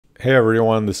Hey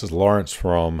everyone, this is Lawrence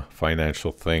from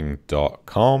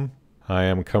financialthing.com. I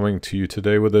am coming to you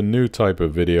today with a new type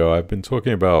of video. I've been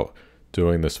talking about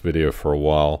doing this video for a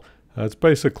while. It's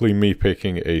basically me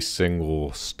picking a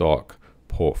single stock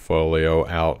portfolio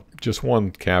out. Just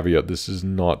one caveat, this is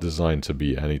not designed to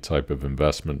be any type of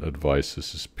investment advice.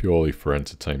 This is purely for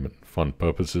entertainment and fun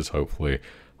purposes. Hopefully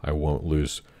I won't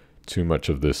lose too much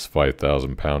of this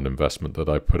 £5,000 investment that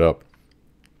I put up.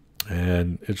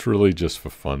 And it's really just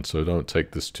for fun, so don't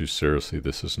take this too seriously.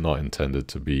 This is not intended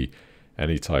to be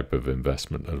any type of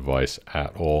investment advice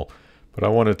at all. But I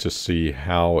wanted to see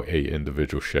how a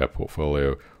individual share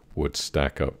portfolio would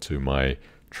stack up to my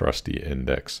trusty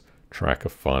index tracker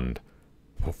fund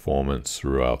performance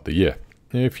throughout the year.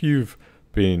 If you've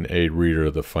been a reader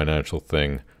of the Financial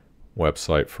Thing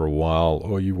website for a while,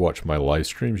 or you watch my live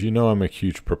streams, you know I'm a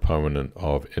huge proponent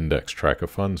of index tracker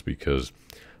funds because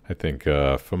I think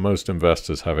for most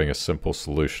investors, having a simple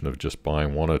solution of just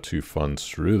buying one or two funds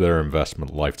through their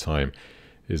investment lifetime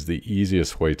is the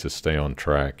easiest way to stay on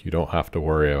track. You don't have to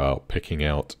worry about picking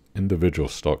out individual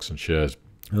stocks and shares.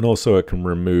 And also it can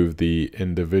remove the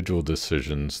individual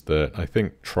decisions that I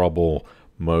think trouble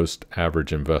most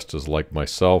average investors like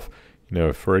myself. You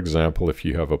know, for example, if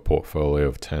you have a portfolio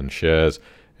of 10 shares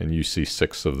and you see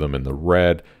 6 of them in the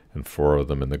red and 4 of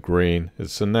them in the green,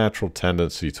 it's a natural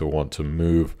tendency to want to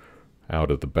move out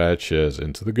of the bad shares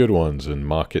into the good ones, and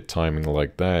market timing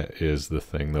like that is the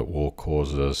thing that will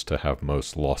cause us to have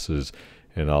most losses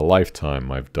in our lifetime.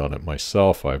 I've done it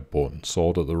myself. I've bought and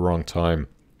sold at the wrong time,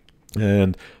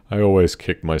 and I always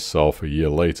kick myself a year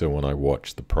later when I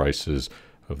watch the prices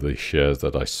of the shares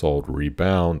that I sold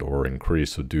rebound or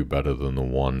increase or do better than the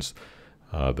ones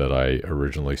that I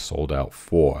originally sold out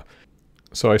for.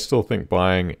 So I still think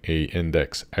buying a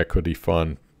index equity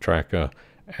fund tracker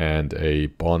and a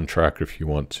bond tracker, if you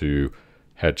want to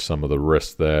hedge some of the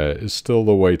risk there, is still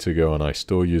the way to go, and I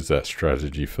still use that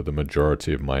strategy for the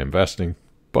majority of my investing.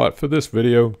 But for this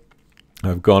video,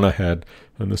 I've gone ahead,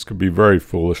 and this could be very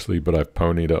foolishly, but I've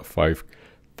ponied up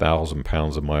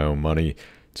 £5,000 of my own money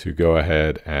to go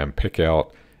ahead and pick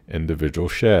out individual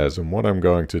shares. And what I'm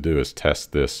going to do is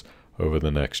test this over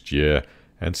the next year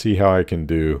and see how I can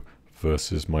do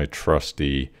versus my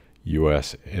trusty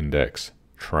US index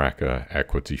tracker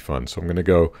equity fund. So I'm going to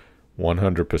go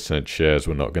 100% shares.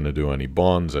 We're not going to do any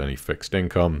bonds, any fixed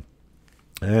income.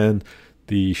 And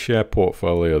the share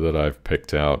portfolio that I've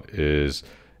picked out is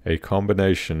a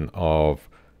combination of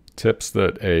tips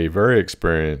that a very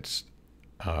experienced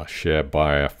share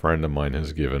buyer friend of mine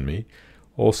has given me.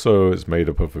 Also, it's made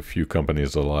up of a few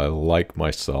companies that I like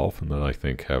myself and that I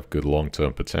think have good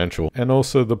long-term potential. And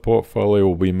also the portfolio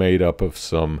will be made up of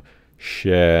some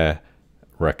share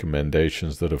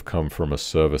recommendations that have come from a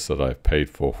service that I've paid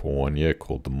for 1 year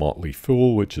called the Motley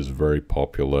Fool, which is very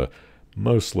popular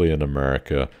mostly in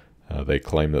America. They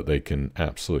claim that they can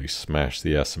absolutely smash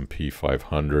the S&P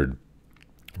 500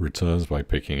 returns by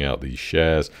picking out these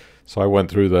shares. So I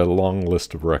went through their long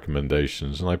list of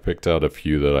recommendations and I picked out a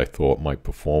few that I thought might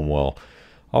perform well.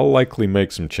 I'll likely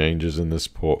make some changes in this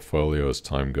portfolio as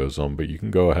time goes on, but you can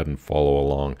go ahead and follow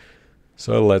along.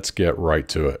 So let's get right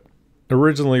to it.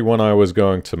 Originally, when I was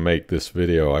going to make this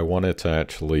video, I wanted to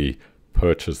actually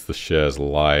purchase the shares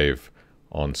live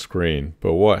on screen.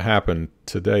 But what happened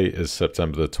today is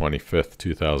September the 25th,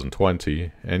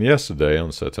 2020, and yesterday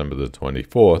on September the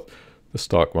 24th, the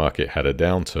stock market had a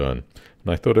downturn.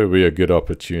 And I thought it would be a good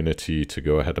opportunity to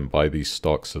go ahead and buy these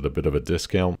stocks at a bit of a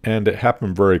discount. And it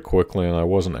happened very quickly, and I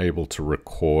wasn't able to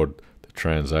record the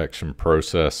transaction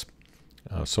process.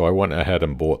 So I went ahead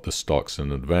and bought the stocks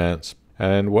in advance.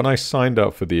 And when I signed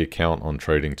up for the account on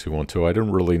Trading 212, I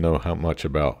didn't really know how much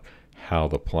about how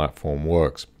the platform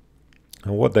works.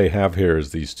 And what they have here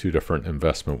is these two different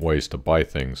investment ways to buy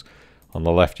things. On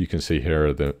the left, you can see here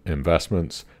are the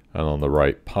investments, and on the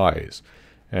right, pies.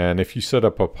 And if you set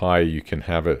up a pie, you can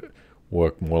have it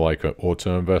work more like an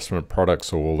auto investment product,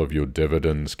 so all of your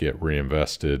dividends get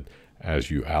reinvested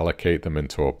as you allocate them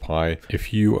into a pie.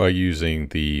 If you are using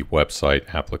the website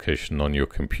application on your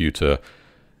computer,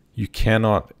 you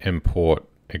cannot import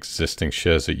existing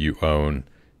shares that you own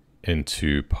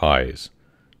into pies.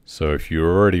 So if you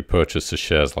already purchased the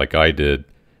shares like I did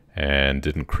and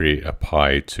didn't create a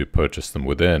pie to purchase them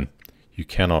within, you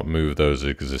cannot move those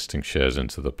existing shares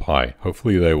into the pie.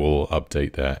 Hopefully they will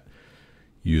update that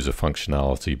user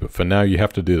functionality, but for now you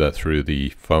have to do that through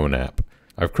the phone app.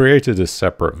 I've created a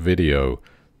separate video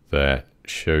that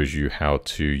shows you how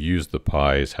to use the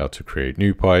pies, how to create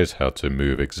new pies, how to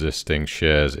move existing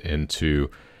shares into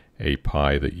a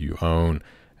pie that you own,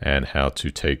 and how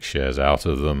to take shares out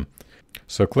of them.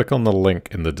 So click on the link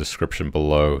in the description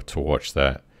below to watch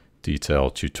that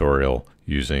detailed tutorial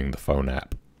using the phone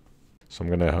app. So I'm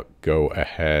going to go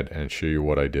ahead and show you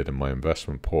what I did in my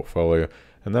investment portfolio,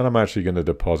 and then I'm actually going to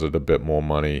deposit a bit more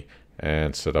money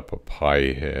and set up a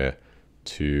Pi here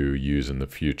to use in the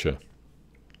future.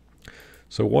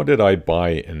 So what did I buy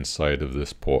inside of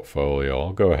this portfolio?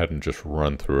 I'll go ahead and just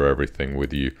run through everything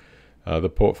with you. The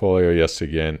portfolio, yes,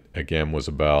 again was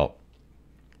about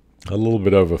a little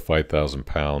bit over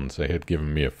 £5,000. They had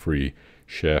given me a free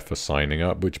share for signing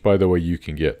up, which by the way you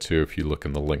can get to if you look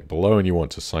in the link below and you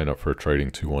want to sign up for a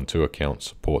Trading 212 account,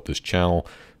 support this channel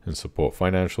and support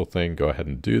Financial Thing. Go ahead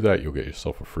and do that. You'll get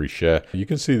yourself a free share. You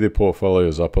can see the portfolio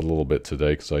is up a little bit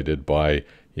today because I did buy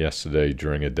yesterday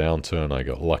during a downturn. I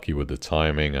got lucky with the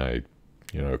timing. I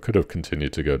could have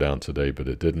continued to go down today, but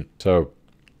it didn't. So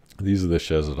these are the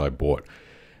shares that I bought.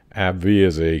 AbbVie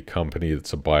is a company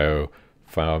that's a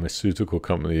biopharmaceutical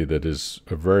company that is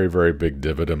a very, very big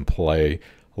dividend play.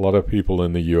 A lot of people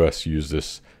in the US use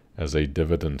this as a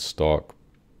dividend stock.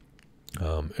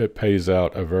 It pays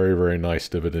out a very, very nice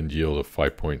dividend yield of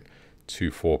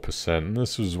 5.24%. And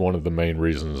this was one of the main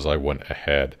reasons I went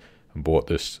ahead and bought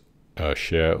this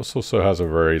share. It also has a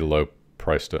very low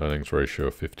price to earnings ratio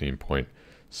of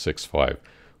 15.65.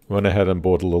 Went ahead and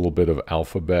bought a little bit of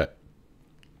Alphabet,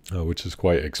 which is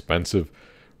quite expensive.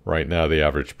 Right now, the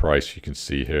average price you can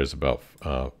see here is about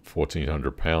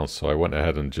 £1,400. So I went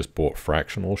ahead and just bought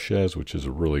fractional shares, which is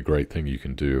a really great thing you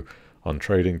can do on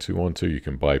Trading 212. You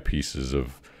can buy pieces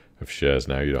of shares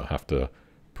now. You don't have to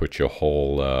put your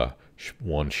whole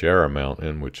one share amount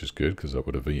in, which is good because that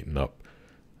would have eaten up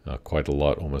quite a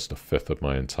lot, almost a fifth of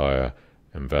my entire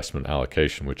investment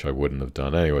allocation, which I wouldn't have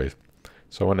done anyways.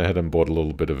 So I went ahead and bought a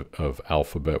little bit of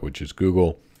Alphabet, which is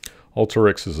Google.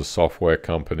 Alteryx is a software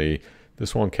company.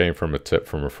 This one came from a tip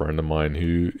from a friend of mine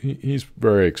he's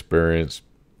very experienced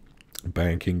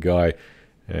banking guy.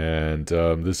 And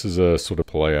this is a sort of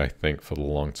play, I think, for the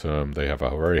long term. They have a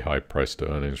very high price to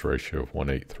earnings ratio of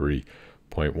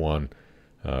 183.1.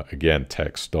 Again,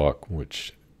 tech stock,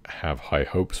 which have high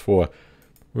hopes for.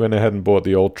 We went ahead and bought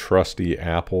the old trusty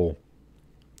Apple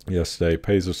yesterday.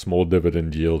 Pays a small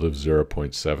dividend yield of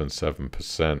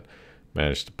 0.77%.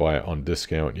 Managed to buy it on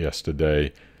discount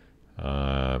yesterday.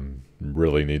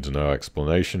 Really needs no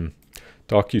explanation.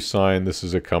 DocuSign, this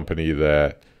is a company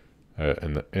that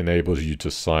enables you to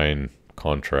sign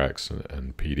contracts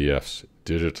and PDFs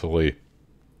digitally.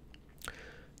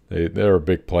 They're a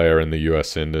big player in the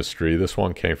US industry. This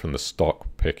one came from the stock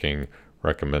picking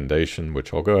recommendation,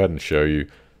 which I'll go ahead and show you.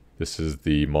 This is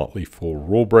the Motley Fool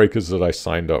Rule Breakers that I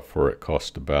signed up for. It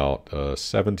cost about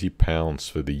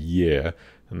 £70 for the year,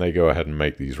 and they go ahead and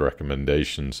make these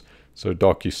recommendations. So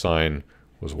DocuSign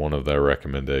was one of their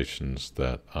recommendations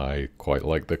that I quite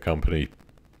like the company.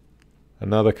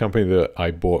 Another company that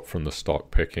I bought from the stock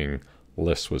picking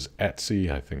list was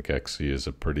Etsy. I think Etsy is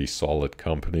a pretty solid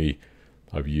company.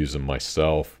 I've used them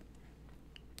myself.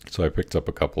 So I picked up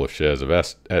a couple of shares of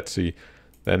Etsy.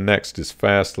 Then next is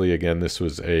Fastly. Again, this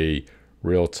was a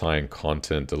real-time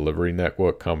content delivery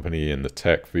network company in the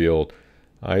tech field.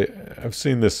 I've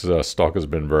seen this stock has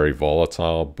been very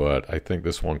volatile, but I think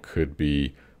this one could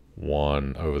be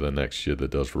one over the next year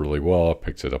that does really well. I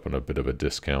picked it up on a bit of a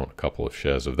discount, a couple of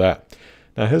shares of that.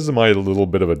 Now here's my little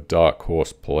bit of a dark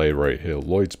horse play right here,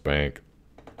 Lloyds Bank.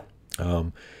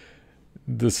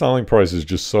 The selling price is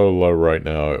just so low right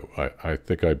now. I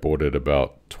think I bought it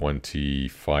about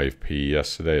 25p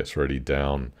yesterday. It's already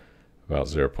down about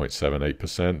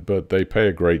 0.78%, but they pay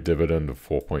a great dividend of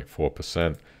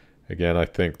 4.4%. Again, I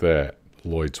think that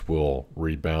Lloyds will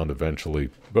rebound eventually,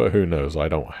 but who knows? I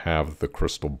don't have the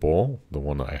crystal ball. The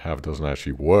one that I have doesn't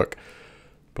actually work,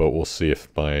 but we'll see if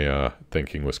my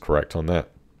thinking was correct on that.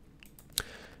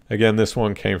 Again, this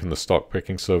one came from the stock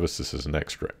picking service. This is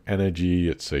Extra Energy.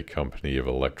 It's a company of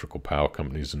electrical power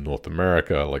companies in North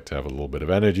America. I like to have a little bit of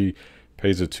energy.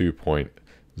 Pays a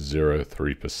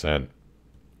 2.03%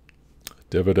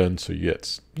 dividend, so you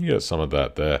get some of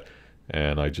that there.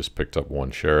 And I just picked up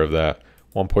one share of that.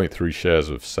 1.3 shares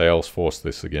of Salesforce.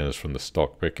 This again is from the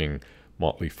stock picking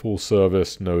Motley Fool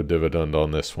service. No dividend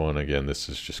on this one. Again, this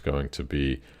is just going to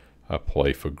be a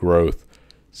play for growth.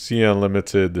 CN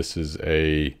Limited. This is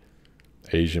a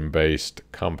Asian-based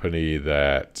company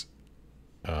that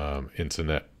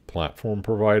internet platform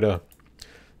provider.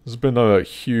 There's been a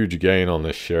huge gain on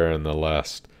this share in the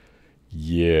last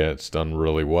year. It's done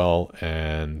really well,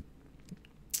 and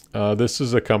this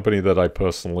is a company that I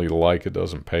personally like. It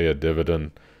doesn't pay a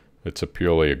dividend. It's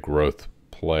purely a growth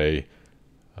play.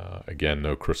 Again,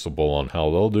 no crystal ball on how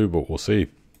they'll do, but we'll see.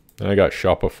 Then I got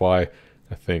Shopify.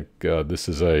 I think this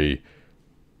is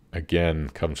again,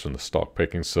 comes from the stock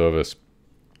picking service.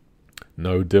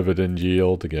 no dividend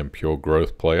yield. Again, pure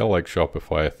growth play. I like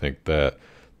Shopify. I think that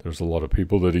there's a lot of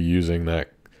people that are using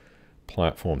that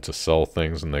platform to sell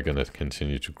things, and they're going to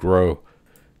continue to grow.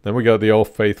 Then we got the old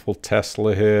faithful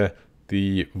Tesla here,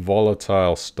 the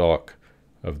volatile stock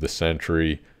of the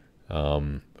century.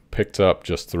 Picked up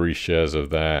just 3 shares of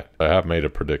that. I have made a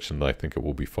prediction that I think it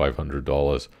will be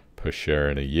 $500 per share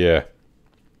in a year.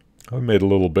 I've made a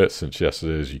little bit since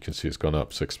yesterday. As you can see, it's gone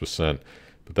up 6%,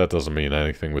 but that doesn't mean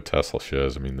anything with Tesla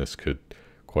shares. I mean, this could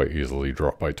quite easily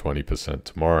drop by 20%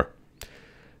 tomorrow.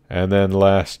 And then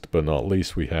last but not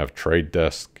least, we have Trade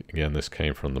Desk. Again, this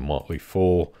came from the Motley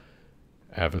Fool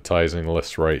advertising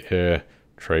list right here.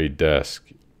 Trade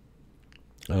Desk.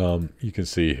 You can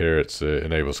see here it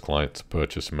enables clients to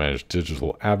purchase and manage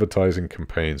digital advertising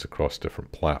campaigns across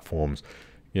different platforms.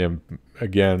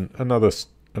 Again,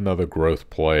 another growth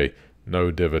play.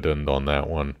 No dividend on that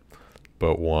one,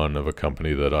 but one of a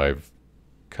company that I've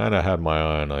kind of had my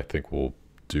eye on. I think will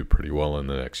do pretty well in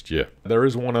the next year. There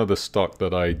is one other stock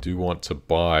that I do want to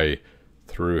buy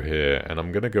through here, and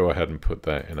I'm going to go ahead and put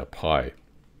that in a pie.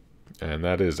 And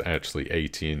that is actually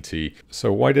AT&T.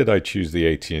 So why did I choose the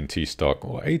AT&T stock?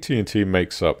 Well, AT&T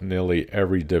makes up nearly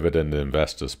every dividend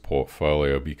investor's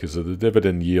portfolio because of the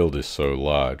dividend yield is so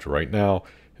large. Right now,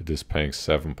 it is paying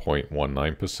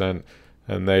 7.19%,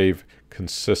 and they've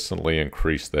consistently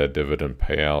increased their dividend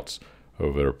payouts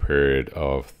over a period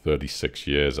of 36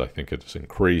 years. I think it's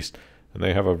increased, and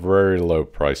they have a very low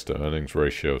price to earnings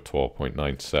ratio of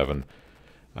 12.97.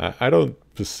 I don't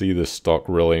foresee this stock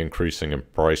really increasing in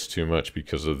price too much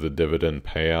because of the dividend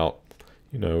payout.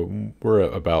 You know, we're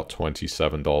at about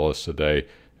 $27 today.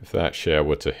 If that share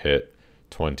were to hit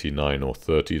 $29 or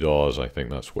 $30, I think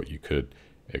that's what you could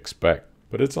expect.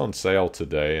 But it's on sale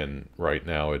today, and right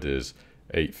now it is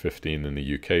 $8.15 in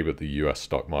the UK, but the US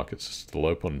stock markets are still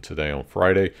open today on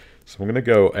Friday. So I'm going to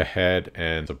go ahead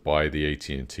and buy the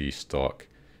AT&T stock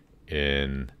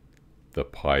in the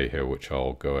pie here, which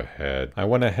I'll go ahead. I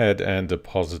went ahead and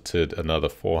deposited another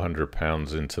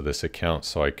 £400 into this account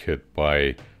so I could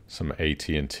buy some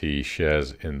AT&T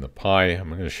shares in the pie. I'm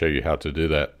going to show you how to do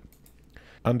that.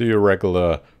 Under your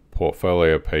regular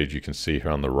portfolio page, you can see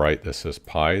here on the right, this says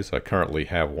pies. I currently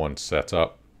have one set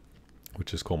up,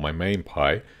 which is called my main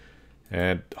pie,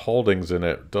 and holdings in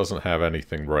it doesn't have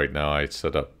anything right now. I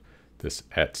set up this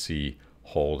Etsy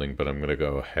holding, but I'm going to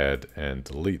go ahead and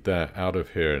delete that out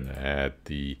of here and add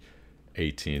the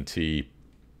AT&T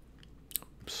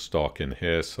stock in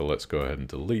here. So let's go ahead and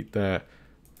delete that.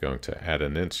 I'm going to add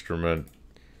an instrument.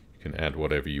 You can add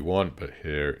whatever you want, but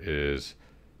here is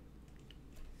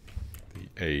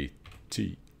the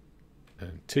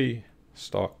AT&T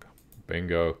stock.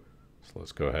 Bingo. So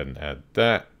let's go ahead and add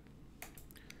that.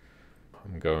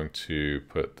 I'm going to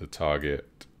put the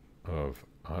target of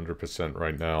 100%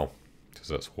 right now, because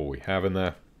that's what we have in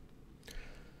there.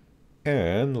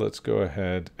 And let's go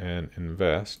ahead and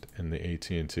invest in the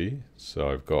AT&T. So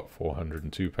I've got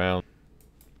 £402.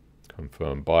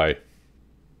 Confirm buy.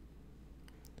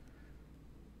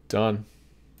 Done.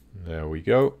 There we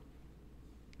go.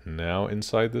 Now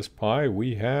inside this pie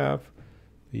we have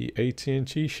the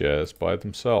AT&T shares by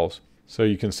themselves. So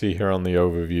you can see here on the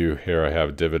overview, here I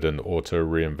have dividend auto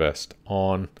reinvest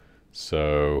on.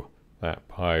 So that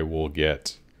pie will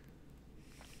get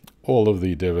all of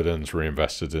the dividends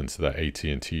reinvested into the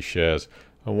AT&T shares.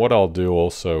 And what I'll do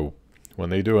also,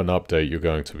 when they do an update, you're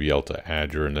going to be able to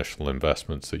add your initial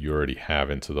investments that you already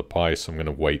have into the pie. So I'm going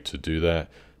to wait to do that.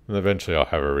 And eventually I'll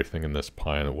have everything in this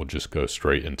pie and it will just go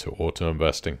straight into auto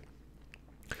investing.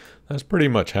 That's pretty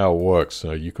much how it works.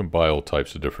 So you can buy all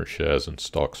types of different shares and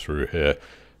stocks through here.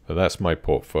 But that's my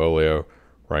portfolio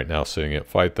right now, sitting at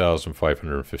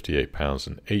 £5,558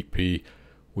 and 8p.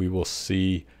 We will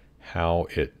see how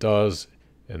it does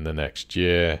in the next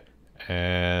year,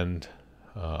 and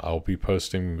I'll be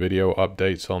posting video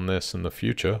updates on this in the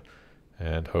future,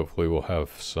 and hopefully we'll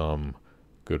have some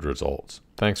good results.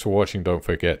 Thanks for watching. Don't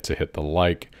forget to hit the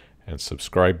like and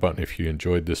subscribe button if you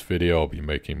enjoyed this video. I'll be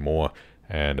making more,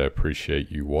 and I appreciate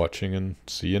you watching, and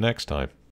see you next time.